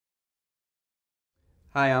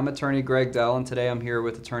Hi, I'm attorney Greg Dell, and today I'm here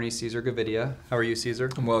with attorney Cesar Gavidia. How are you, Cesar?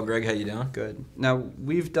 I'm well, Greg. How you doing? Good. Now,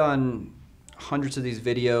 we've done hundreds of these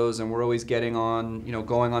videos, and we're always getting on,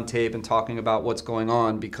 going on tape and talking about what's going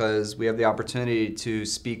on because we have the opportunity to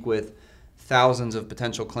speak with thousands of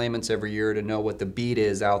potential claimants every year to know what the beat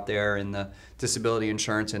is out there in the disability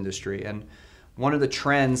insurance industry. And one of the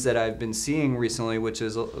trends that I've been seeing recently, which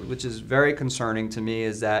is very concerning to me,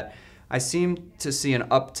 is that I seem to see an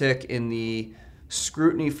uptick in the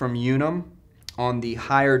scrutiny from Unum on the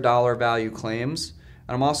higher dollar value claims.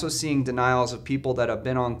 And I'm also seeing denials of people that have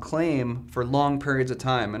been on claim for long periods of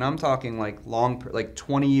time. And I'm talking like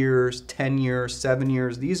 20 years, 10 years, 7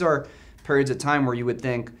 years. These are periods of time where you would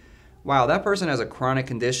think, wow, that person has a chronic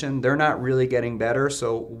condition. They're not really getting better.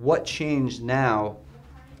 So what changed now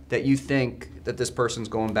that you think that this person's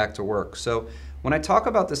going back to work? So when I talk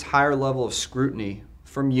about this higher level of scrutiny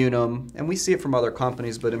from Unum, and we see it from other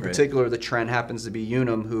companies, but in particular the trend happens to be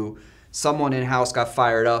Unum, who someone in-house got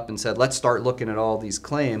fired up and said, let's start looking at all these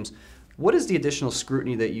claims. What is the additional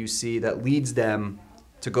scrutiny that you see that leads them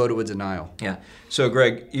to go to a denial? Yeah. So,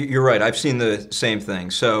 Greg, you're right. I've seen the same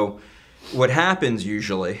thing. So what happens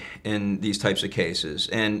usually in these types of cases,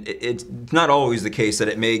 and it's not always the case that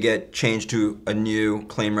it may get changed to a new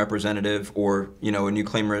claim representative, or a new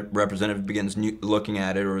claim representative begins looking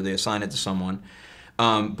at it, or they assign it to someone.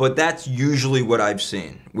 But that's usually what I've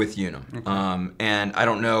seen with Unum. Okay. And I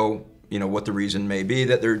don't know, what the reason may be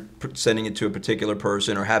that they're sending it to a particular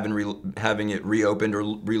person or having it reopened or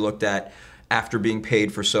relooked at after being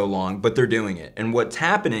paid for so long, but they're doing it. And what's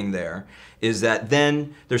happening there is that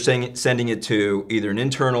then they're sending it to either an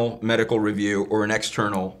internal medical review or an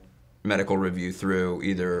external medical review through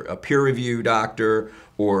either a peer review doctor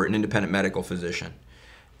or an independent medical physician.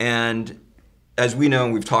 And as we know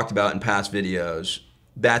and we've talked about in past videos,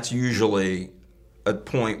 that's usually a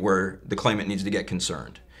point where the claimant needs to get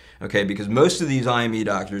concerned. Okay, because most of these IME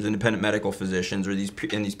doctors, independent medical physicians, or these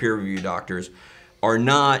peer review doctors, are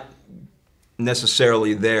not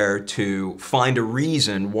necessarily there to find a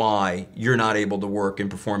reason why you're not able to work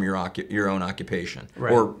and perform your own occupation,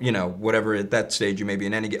 right, or whatever at that stage you may be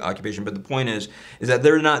in any occupation. But the point is that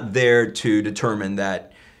they're not there to determine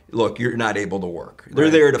that, look, you're not able to work. They're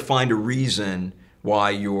right there to find a reason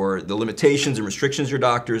why the limitations and restrictions your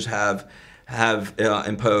doctors have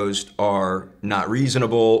imposed are not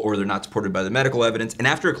reasonable, or they're not supported by the medical evidence. And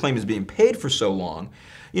after a claim is being paid for so long,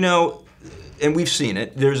 and we've seen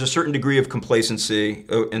it, there's a certain degree of complacency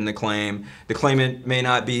in the claim. The claimant may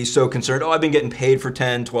not be so concerned, I've been getting paid for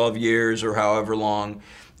 10, 12 years or however long,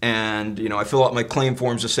 and I fill out my claim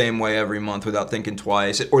forms the same way every month without thinking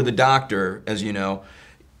twice. Or the doctor, as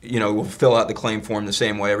will fill out the claim form the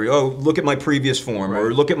same way look at my previous form, right,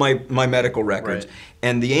 or look at my medical records. Right.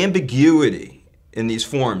 And the ambiguity in these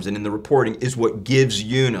forms and in the reporting is what gives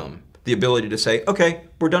Unum the ability to say, okay,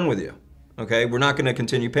 we're done with you. Okay, we're not going to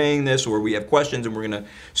continue paying this, or we have questions and we're going to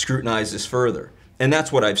scrutinize this further. And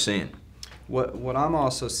that's what I've seen. What I'm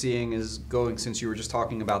also seeing is since you were just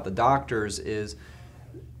talking about the doctors, is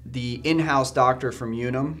the in-house doctor from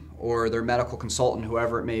Unum or their medical consultant,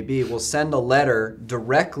 whoever it may be, will send a letter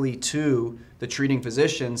directly to the treating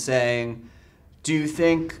physician saying, do you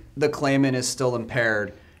think the claimant is still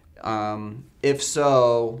impaired? If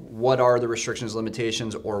so, what are the restrictions,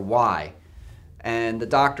 limitations, or why? And the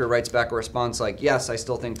doctor writes back a response like, yes, I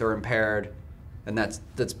still think they're impaired, and that's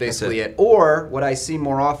basically it. Or what I see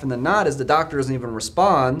more often than not is the doctor doesn't even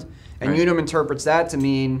respond, and right, Unum interprets that to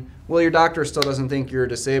mean, well, your doctor still doesn't think you're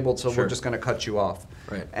disabled, so sure, we're just going to cut you off.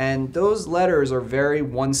 Right. And those letters are very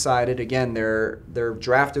one-sided. Again, they're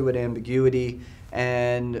drafted with ambiguity,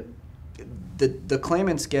 and the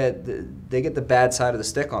claimants get the bad side of the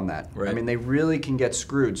stick on that. Right. I mean, they really can get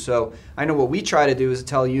screwed. So I know what we try to do is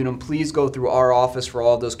tell Unum, please go through our office for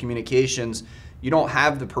all of those communications. You don't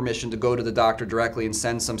have the permission to go to the doctor directly and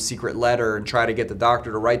send some secret letter and try to get the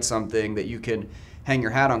doctor to write something that you can hang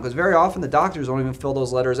your hat on, because very often the doctors don't even fill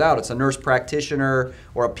those letters out. It's a nurse practitioner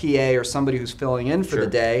or a PA or somebody who's filling in for the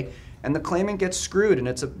day, and the claimant gets screwed, and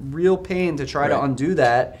it's a real pain to try to undo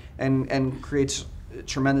that, and creates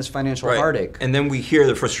tremendous financial heartache. And then we hear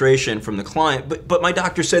the frustration from the client, but my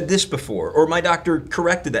doctor said this before, or my doctor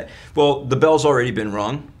corrected that. Well, the bell's already been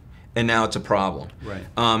rung, and now it's a problem.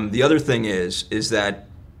 Right. The other thing is that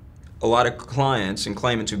a lot of clients and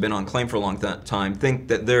claimants who've been on claim for a long time think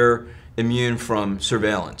that they're immune from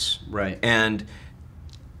surveillance. Right. And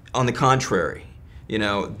on the contrary,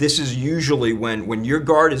 this is usually when your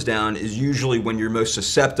guard is down, is usually when you're most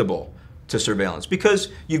susceptible to surveillance because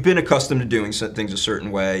you've been accustomed to doing things a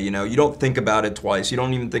certain way. You know, you don't think about it twice. You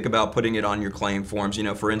don't even think about putting it on your claim forms. You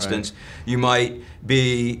know, for instance, you might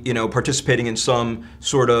be, you know, participating in some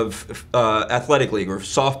sort of athletic league or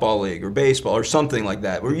softball league or baseball or something like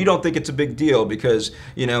that, where you don't think it's a big deal because,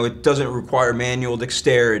 you know, it doesn't require manual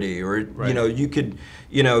dexterity or, you know, you could,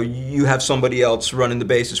 you know, you have somebody else running the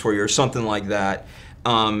bases for you or something like that.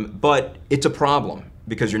 But it's a problem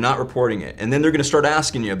because you're not reporting it. And then they're going to start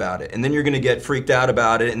asking you about it. And then you're going to get freaked out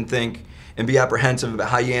about it and think and be apprehensive about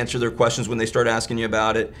how you answer their questions when they start asking you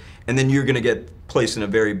about it. And then you're going to get placed in a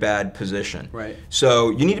very bad position. Right. So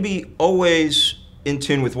you need to be always in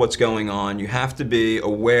tune with what's going on. You have to be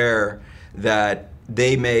aware that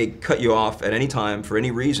they may cut you off at any time for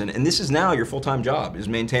any reason. And this is now your full-time job, is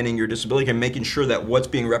maintaining your disability and making sure that what's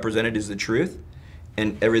being represented is the truth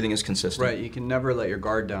and everything is consistent. Right, you can never let your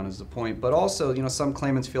guard down is the point. But also, you know, some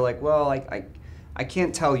claimants feel like, well, I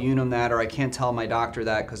can't tell Unum that or I can't tell my doctor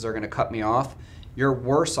that because they're going to cut me off. You're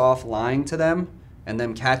worse off lying to them and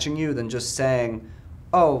them catching you than just saying,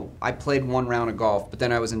 oh, I played one round of golf, but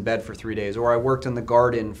then I was in bed for 3 days, or I worked in the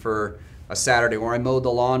garden for a Saturday, or I mowed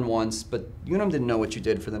the lawn once, but Unum didn't know what you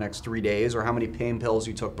did for the next 3 days or how many pain pills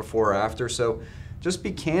you took before or after. So just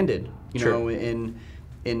be candid, you know,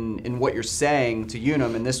 in what you're saying to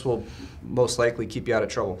Unum, and this will most likely keep you out of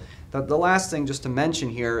trouble. The last thing just to mention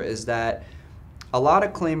here is that a lot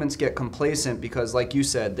of claimants get complacent because, like you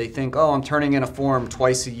said, they think, oh, I'm turning in a form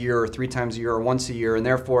twice a year or 3 times a year or once a year, and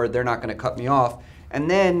therefore they're not going to cut me off. And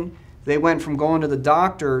then they went from going to the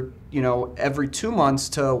doctor, you know, every 2 months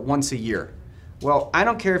to once a year. Well, I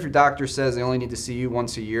don't care if your doctor says they only need to see you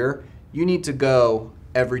once a year. You need to go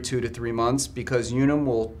every 2 to 3 months because Unum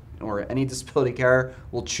will, or any disability carrier,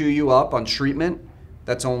 will chew you up on treatment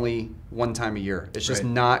that's only 1 time a year. It's just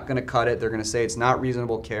not going to cut it. They're going to say it's not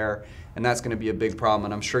reasonable care, and that's going to be a big problem.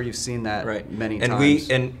 And I'm sure you've seen that many times.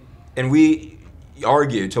 And we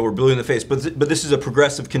argue till we're blue in the face, but this is a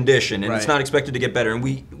progressive condition, and it's not expected to get better. And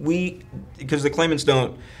we because the claimants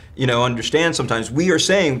don't, you know, understand sometimes. We are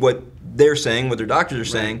saying what they're saying, what their doctors are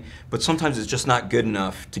saying, but sometimes it's just not good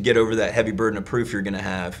enough to get over that heavy burden of proof you're going to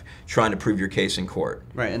have trying to prove your case in court.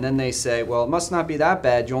 Right, and then they say, well, it must not be that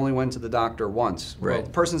bad. You only went to the doctor once. Right. Well, the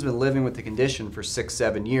person's been living with the condition for 6,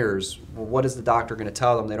 7 years. Well, what is the doctor going to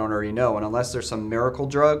tell them they don't already know? And unless there's some miracle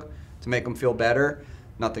drug to make them feel better,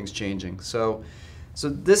 nothing's changing. So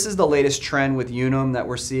this is the latest trend with Unum that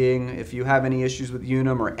we're seeing. If you have any issues with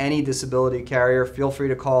Unum or any disability carrier, feel free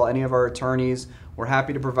to call any of our attorneys. We're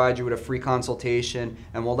happy to provide you with a free consultation,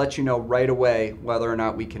 and we'll let you know right away whether or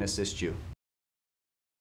not we can assist you.